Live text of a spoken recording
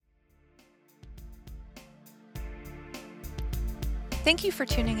Thank you for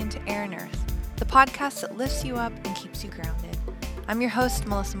tuning into Air and Earth, the podcast that lifts you up and keeps you grounded. I'm your host,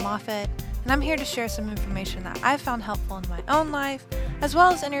 Melissa Moffett, and I'm here to share some information that I've found helpful in my own life, as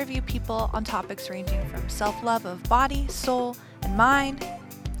well as interview people on topics ranging from self-love of body, soul, and mind,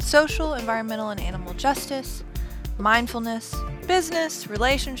 social, environmental, and animal justice, mindfulness, business,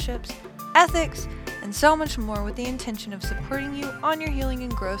 relationships, ethics, and so much more, with the intention of supporting you on your healing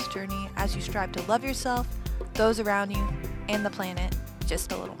and growth journey as you strive to love yourself, those around you, and the planet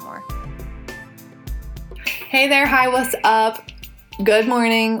just a little more. Hey there, hi, what's up? Good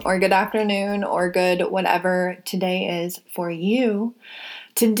morning or good afternoon or good whatever today is for you.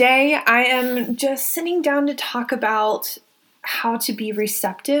 Today I am just sitting down to talk about how to be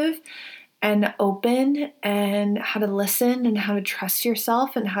receptive and open and how to listen and how to trust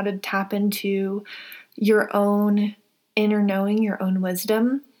yourself and how to tap into your own inner knowing, your own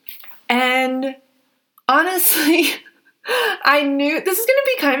wisdom. And honestly, I knew this is going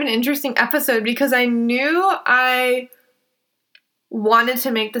to be kind of an interesting episode because I knew I wanted to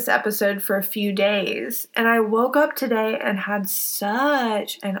make this episode for a few days. And I woke up today and had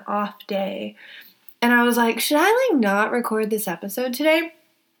such an off day. And I was like, should I not record this episode today?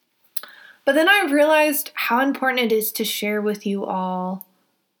 But then I realized how important it is to share with you all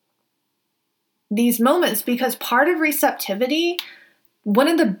these moments, because part of receptivity, one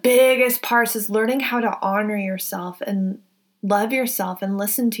of the biggest parts, is learning how to honor yourself and love yourself and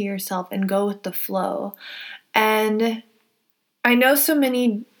listen to yourself and go with the flow. And I know so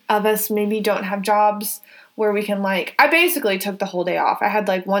many of us maybe don't have jobs where we can I basically took the whole day off. I had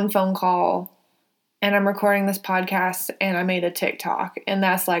one phone call and I'm recording this podcast and I made a TikTok, and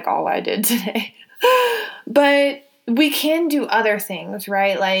that's all I did today. But we can do other things,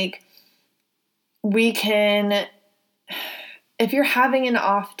 right? We can, if you're having an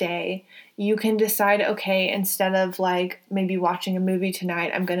off day, you can decide, okay, instead of maybe watching a movie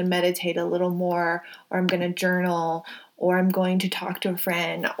tonight, I'm going to meditate a little more, or I'm going to journal, or I'm going to talk to a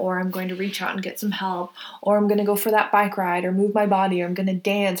friend, or I'm going to reach out and get some help, or I'm going to go for that bike ride or move my body, or I'm going to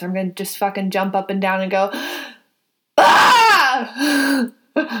dance, or I'm going to just fucking jump up and down and go, ah!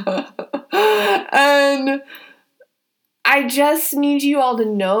 And I just need you all to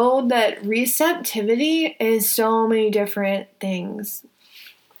know that receptivity is so many different things.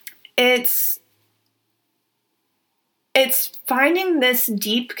 It's finding this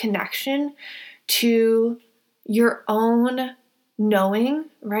deep connection to your own knowing,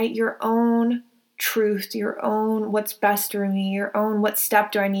 right? Your own truth, your own what's best for me, your own what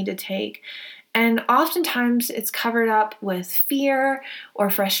step do I need to take. And oftentimes it's covered up with fear or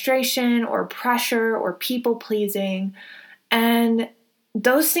frustration or pressure or people pleasing. And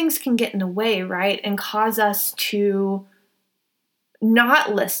those things can get in the way, right? And cause us to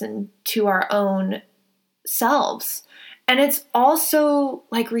not listen to our own selves. And it's also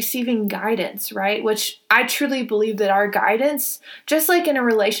receiving guidance, right? Which I truly believe that our guidance, just like in a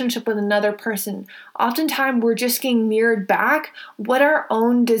relationship with another person, oftentimes we're just getting mirrored back what our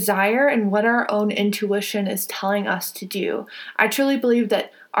own desire and what our own intuition is telling us to do. I truly believe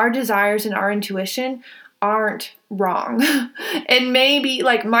that our desires and our intuition aren't wrong. And maybe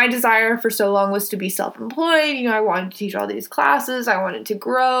my desire for so long was to be self-employed. I wanted to teach all these classes. I wanted to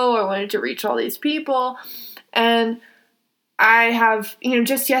grow. I wanted to reach all these people. And I have,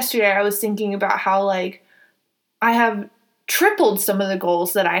 just yesterday I was thinking about how I have tripled some of the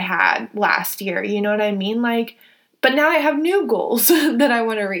goals that I had last year. You know what I mean? But now I have new goals that I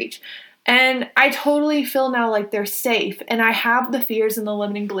want to reach. And I totally feel now they're safe. And I have the fears and the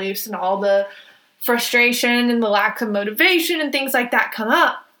limiting beliefs and all the frustration and the lack of motivation and things like that come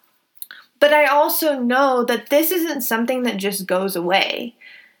up. But I also know that this isn't something that just goes away.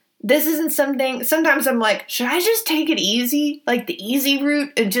 This isn't something, sometimes I'm should I just take it easy? The easy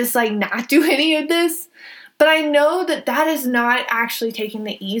route and just not do any of this? But I know that that is not actually taking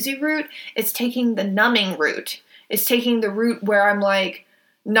the easy route. It's taking the numbing route. It's taking the route where I'm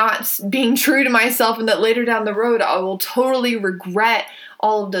not being true to myself, and that later down the road I will totally regret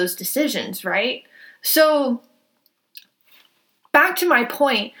all of those decisions, right? So back to my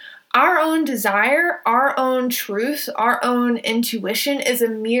point, our own desire, our own truth, our own intuition is a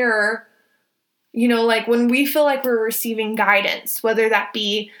mirror, when we feel we're receiving guidance, whether that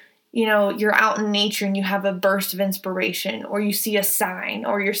be, you're out in nature and you have a burst of inspiration, or you see a sign,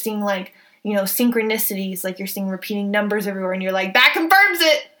 or you're seeing synchronicities, you're seeing repeating numbers everywhere and you're that confirms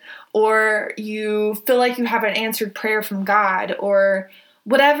it, or you feel you have an answered prayer from God, or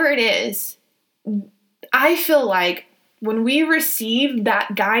whatever it is. I feel when we receive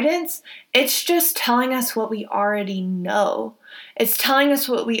that guidance, it's just telling us what we already know. It's telling us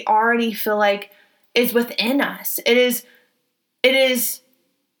what we already feel is within us. It is it is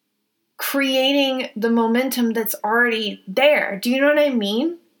creating the momentum that's already there. Do you know what I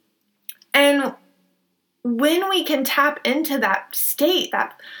mean? And when we can tap into that state,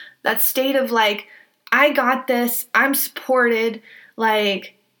 that state of like, I got this, I'm supported,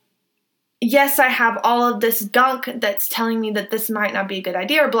 like, yes, I have all of this gunk that's telling me that this might not be a good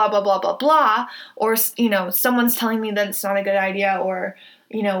idea, or blah, blah, blah, blah, blah. Or, someone's telling me that it's not a good idea, or,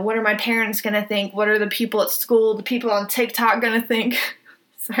 what are my parents going to think? What are the people at school, the people on TikTok going to think?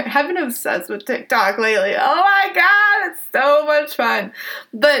 Sorry, I've been obsessed with TikTok lately. Oh my God, it's so much fun.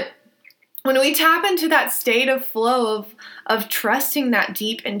 But when we tap into that state of flow of trusting that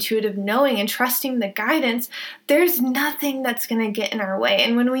deep intuitive knowing and trusting the guidance, there's nothing that's going to get in our way.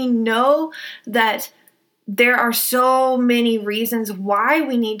 And when we know that there are so many reasons why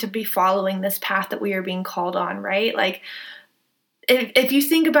we need to be following this path that we are being called on, right? Like, if you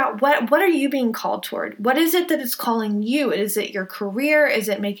think about what are you being called toward? What is it that is calling you? Is it your career? Is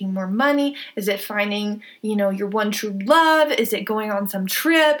it making more money? Is it finding, your one true love? Is it going on some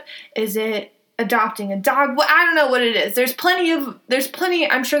trip? Is it adopting a dog? Well, I don't know what it is.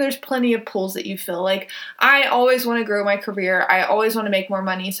 I'm sure there's plenty of pulls that you feel like. I always want to grow my career. I always want to make more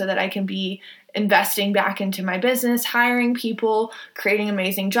money so that I can be investing back into my business, hiring people, creating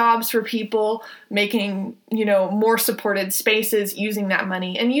amazing jobs for people, making, more supported spaces, using that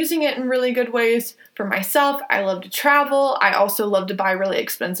money and using it in really good ways for myself. I love to travel. I also love to buy really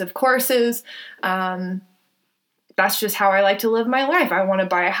expensive courses. That's just how I like to live my life. I want to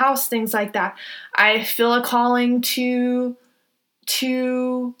buy a house, things like that. I feel a calling to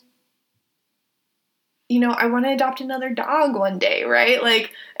I want to adopt another dog one day, right?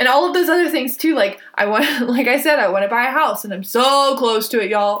 Like, and all of those other things too. Like, like I said, I want to buy a house, and I'm so close to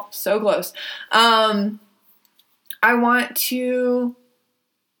it, y'all. So close. I want to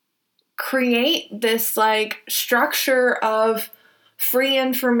create this like structure of free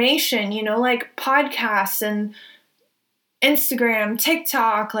information, like podcasts and Instagram,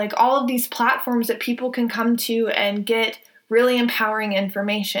 TikTok, like all of these platforms that people can come to and get really empowering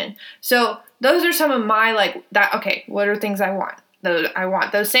information. So those are some of my what are things I want? I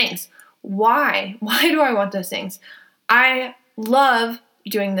want those things. Why? Why do I want those things? I love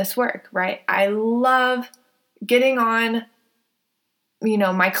doing this work, right? I love getting on,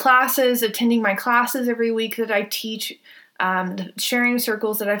 my classes, attending my classes every week that I teach, the sharing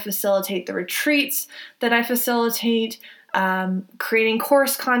circles that I facilitate, the retreats that I facilitate, creating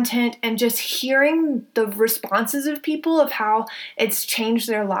course content, and just hearing the responses of people of how it's changed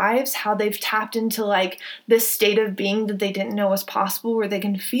their lives, how they've tapped into like this state of being that they didn't know was possible, where they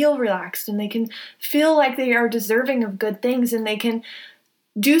can feel relaxed and they can feel like they are deserving of good things, and they can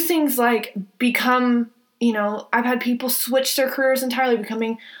do things like become, I've had people switch their careers entirely,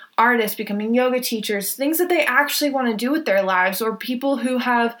 becoming artists, becoming yoga teachers, things that they actually want to do with their lives, or people who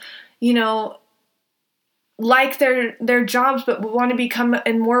have, like their jobs but want to become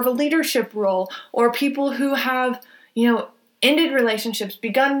in more of a leadership role, or people who have, ended relationships,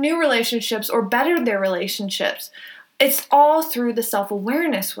 begun new relationships, or bettered their relationships. It's all through the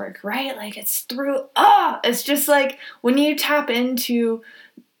self-awareness work, right? Like it's just like when you tap into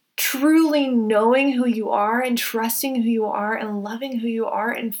truly knowing who you are and trusting who you are and loving who you are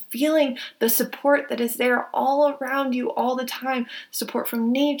and feeling the support that is there all around you all the time, support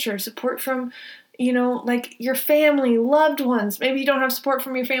from nature, support from like your family, loved ones. Maybe you don't have support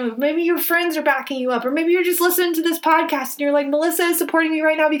from your family, but maybe your friends are backing you up, or maybe you're just listening to this podcast and you're like, Melissa is supporting me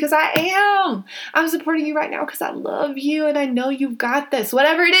right now because I am. I'm supporting you right now because I love you and I know you've got this.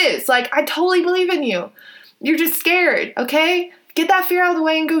 Whatever it is, like I totally believe in you. You're just scared, okay? Get that fear out of the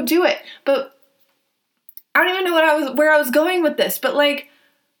way and go do it. But I don't even know where I was going with this, but like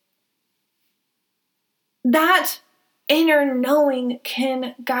that inner knowing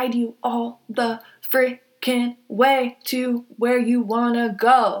can guide you all the freaking way to where you want to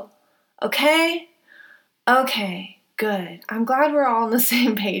go. Okay? Okay, good. I'm glad we're all on the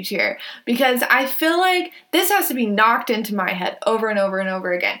same page here, because I feel like this has to be knocked into my head over and over and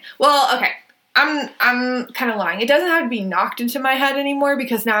over again. Well, okay, I'm kind of lying. It doesn't have to be knocked into my head anymore,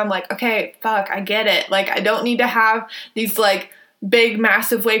 because now I'm like, okay, fuck, I get it. Like, I don't need to have these like big,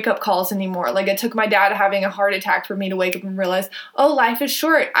 massive wake-up calls anymore. Like, it took my dad having a heart attack for me to wake up and realize, oh, life is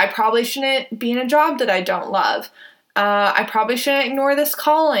short. I probably shouldn't be in a job that I don't love. I probably shouldn't ignore this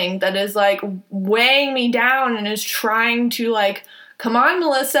calling that is, like, weighing me down and is trying to, like, come on,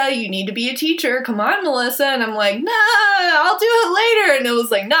 Melissa, you need to be a teacher. Come on, Melissa. And I'm like, nah, I'll do it later. And it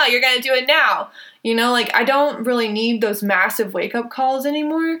was like, no, you're going to do it now. Like, I don't really need those massive wake-up calls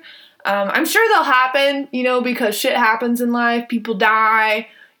anymore. I'm sure they'll happen, because shit happens in life. People die,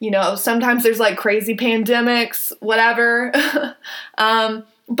 Sometimes there's like crazy pandemics, whatever.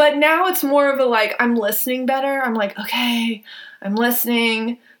 But now it's more of a like, I'm listening better. I'm like, okay, I'm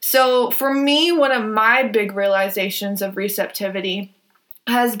listening. So for me, one of my big realizations of receptivity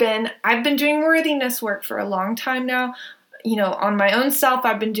has been, I've been doing worthiness work for a long time now. On my own self,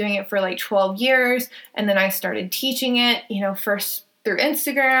 I've been doing it for like 12 years. And then I started teaching it, first through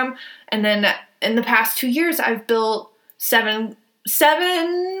Instagram. And then in the past 2 years, I've built seven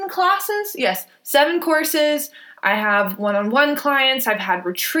classes. Yes, 7 courses. I have one-on-one clients. I've had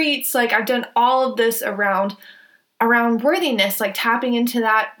retreats. Like I've done all of this around worthiness, like tapping into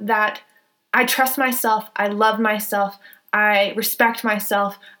that I trust myself. I love myself. I respect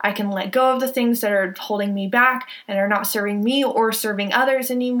myself. I can let go of the things that are holding me back and are not serving me or serving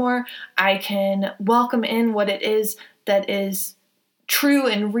others anymore. I can welcome in what it is that is true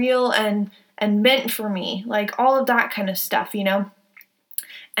and real and meant for me. Like all of that kind of stuff,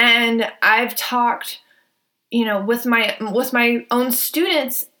 And I've talked, with my own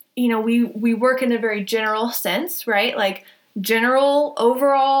students, we work in a very general sense, right? Like general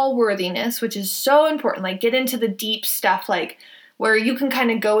overall worthiness, which is so important. Like get into the deep stuff, like where you can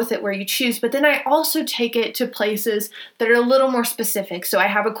kind of go with it where you choose. But then I also take it to places that are a little more specific. So I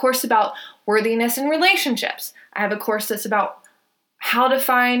have a course about worthiness in relationships. I have a course that's about how to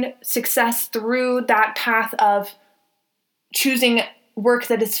find success through that path of choosing work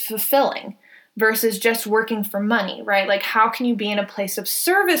that is fulfilling versus just working for money, right? Like how can you be in a place of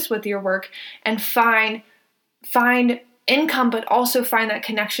service with your work and find income, but also find that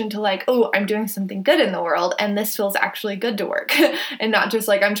connection to like, oh, I'm doing something good in the world and this feels actually good to work and not just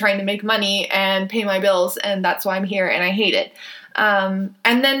like I'm trying to make money and pay my bills and that's why I'm here and I hate it. And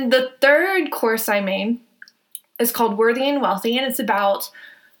then the third course I made is called Worthy and Wealthy, and it's about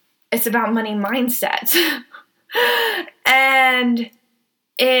money mindset. And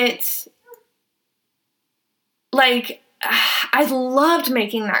it's like, I loved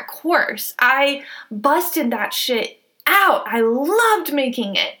making that course. I busted that shit out. I loved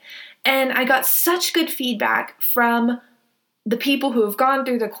making it. And I got such good feedback from the people who have gone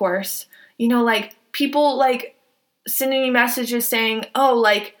through the course. Like people like sending me messages saying, oh,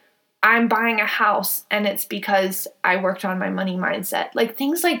 like I'm buying a house and it's because I worked on my money mindset. Like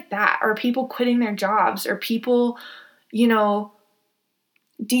things like that, or people quitting their jobs, or people,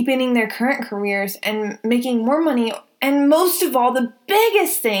 deepening their current careers and making more money. And most of all, the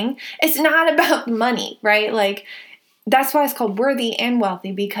biggest thing, it's not about money, right? Like that's why it's called Worthy and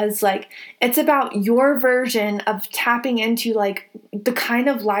Wealthy, because like it's about your version of tapping into like the kind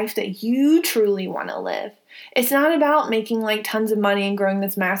of life that you truly want to live. It's not about making like tons of money and growing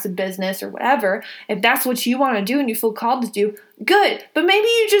this massive business or whatever. If that's what you want to do and you feel called to do, good. But maybe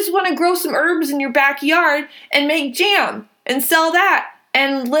you just want to grow some herbs in your backyard and make jam and sell that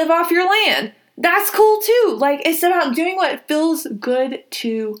and live off your land. That's cool too. Like it's about doing what feels good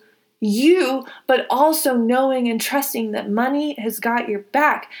to you, but also knowing and trusting that money has got your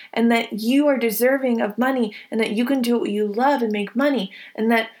back and that you are deserving of money and that you can do what you love and make money,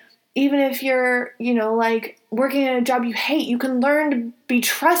 and that even if you're, like working in a job you hate, you can learn to be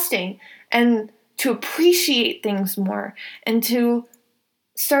trusting and to appreciate things more and to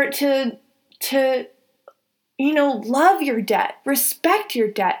start to love your debt, respect your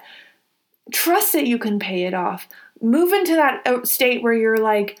debt, trust that you can pay it off, move into that state where you're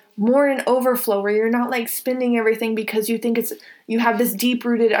like more in overflow, where you're not like spending everything because you think you have this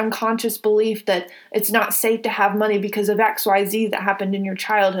deep-rooted unconscious belief that it's not safe to have money because of XYZ that happened in your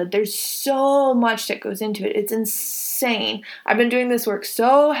childhood. There's so much that goes into it. It's insane. I've been doing this work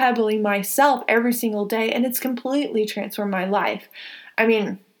so heavily myself every single day, and it's completely transformed my life. I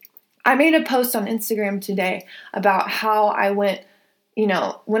mean, I made a post on Instagram today about how I went,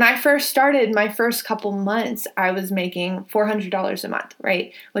 when I first started, my first couple months, I was making $400 a month,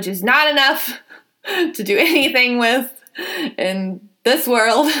 right? Which is not enough to do anything with in this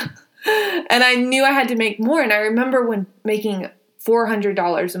world. And I knew I had to make more. And I remember when making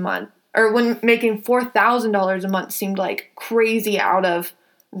 $400 a month, or when making $4,000 a month seemed like crazy out of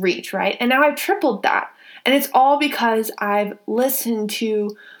reach, right? And now I've tripled that. And it's all because I've listened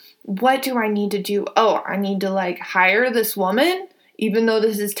to, what do I need to do? Oh, I need to like hire this woman, even though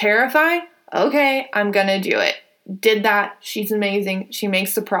this is terrifying. Okay, I'm gonna do it. Did that. She's amazing. She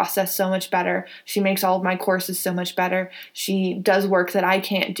makes the process so much better. She makes all of my courses so much better. She does work that I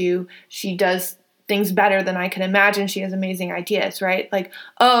can't do. She does things better than I can imagine. She has amazing ideas, right? Like,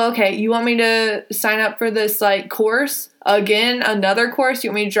 oh, okay, you want me to sign up for this like course? Again, another course? You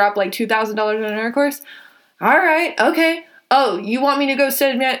want me to drop like $2,000 on another course? All right, okay. Oh, you want me to go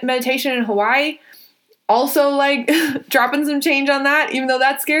study meditation in Hawaii? also like dropping some change on that, even though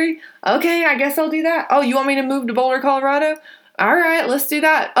that's scary. Okay, I guess I'll do that. Oh, you want me to move to Boulder, Colorado? All right, let's do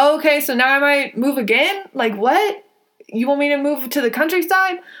that. Okay, so now I might move again? Like what? You want me to move to the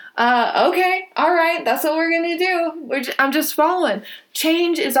countryside? Okay, all right, that's what we're gonna do. I'm just following.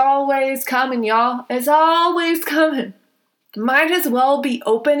 Change is always coming, y'all. It's always coming. Might as well be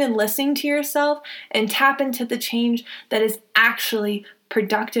open and listening to yourself and tap into the change that is actually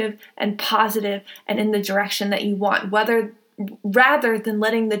productive and positive and in the direction that you want, rather than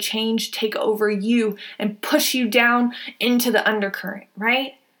letting the change take over you and push you down into the undercurrent,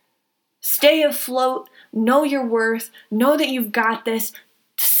 right? Stay afloat, know your worth, know that you've got this.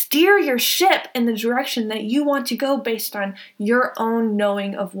 Steer your ship in the direction that you want to go based on your own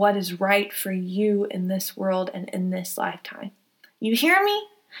knowing of what is right for you in this world and in this lifetime. You hear me?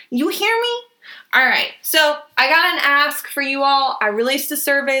 You hear me? All right, so I got an ask for you all. I released a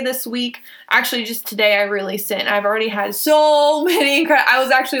survey this week. Actually, just today I released it, and I've already had so many. I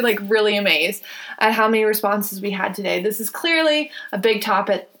was actually like really amazed at how many responses we had today. This is clearly a big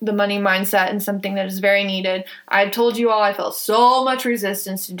topic, the money mindset, and something that is very needed. I told you all I felt so much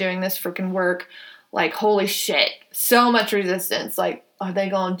resistance to doing this freaking work. Like, holy shit, so much resistance. Like, are they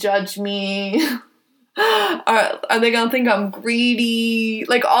gonna judge me? Are they gonna think I'm greedy?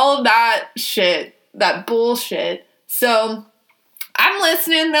 Like all of that shit, that bullshit. So I'm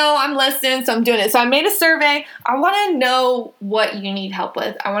listening though. So I'm doing it. So I made a survey. I want to know what you need help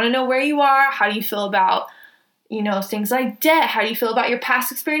with. I want to know where you are. How do you feel about, things like debt? How do you feel about your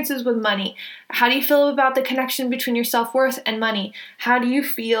past experiences with money? How do you feel about the connection between your self-worth and money? How do you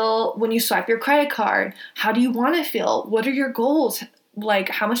feel when you swipe your credit card? How do you want to feel? What are your goals? Like,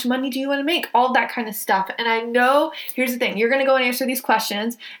 how much money do you want to make? All that kind of stuff. And I know, here's the thing, you're going to go and answer these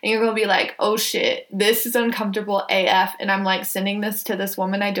questions and you're going to be like, oh shit, this is uncomfortable AF. And I'm like sending this to this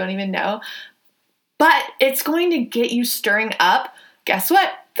woman I don't even know. But it's going to get you stirring up, guess what?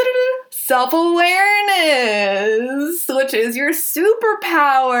 Self-awareness, which is your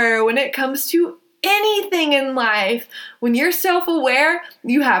superpower when it comes to anything in life. When you're self-aware,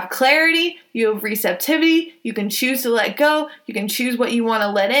 you have clarity, you have receptivity, you can choose to let go, you can choose what you want to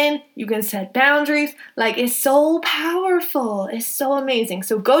let in, you can set boundaries. Like, it's so powerful. It's so amazing.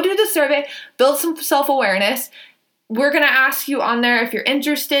 So go do the survey, build some self-awareness. We're going to ask you on there if you're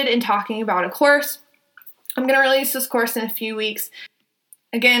interested in talking about a course. I'm going to release this course in a few weeks.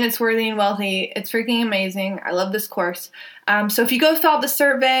 Again, it's Worthy and Wealthy. It's freaking amazing. I love this course. So if you go fill out the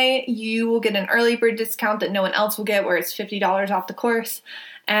survey, you will get an early bird discount that no one else will get, where it's $50 off the course.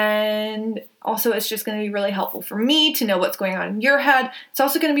 And also, it's just going to be really helpful for me to know what's going on in your head. It's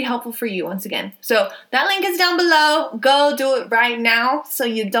also going to be helpful for you once again. So that link is down below. Go do it right now so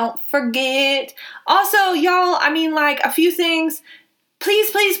you don't forget. Also, y'all, a few things. Please,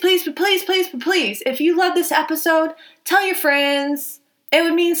 if you love this episode, tell your friends. It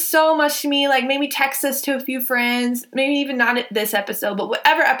would mean so much to me. Like, maybe text this to a few friends, maybe even not this episode, but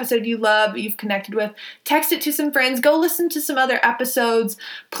whatever episode you love, you've connected with, text it to some friends. Go listen to some other episodes.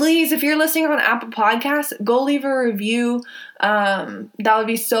 Please, if you're listening on Apple Podcasts, go leave a review. That would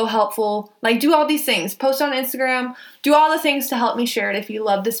be so helpful. Like, do all these things. Post on Instagram. Do all the things to help me share it if you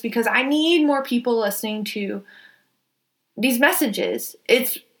love this, because I need more people listening to these messages.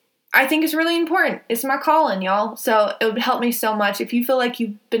 I think it's really important. It's my calling, y'all. So it would help me so much. If you feel like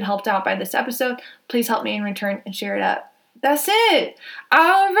you've been helped out by this episode, please help me in return and share it up. That's it.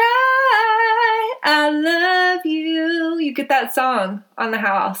 All right. I love you. You get that song on the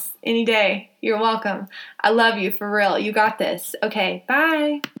house any day. You're welcome. I love you for real. You got this. Okay.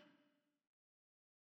 Bye.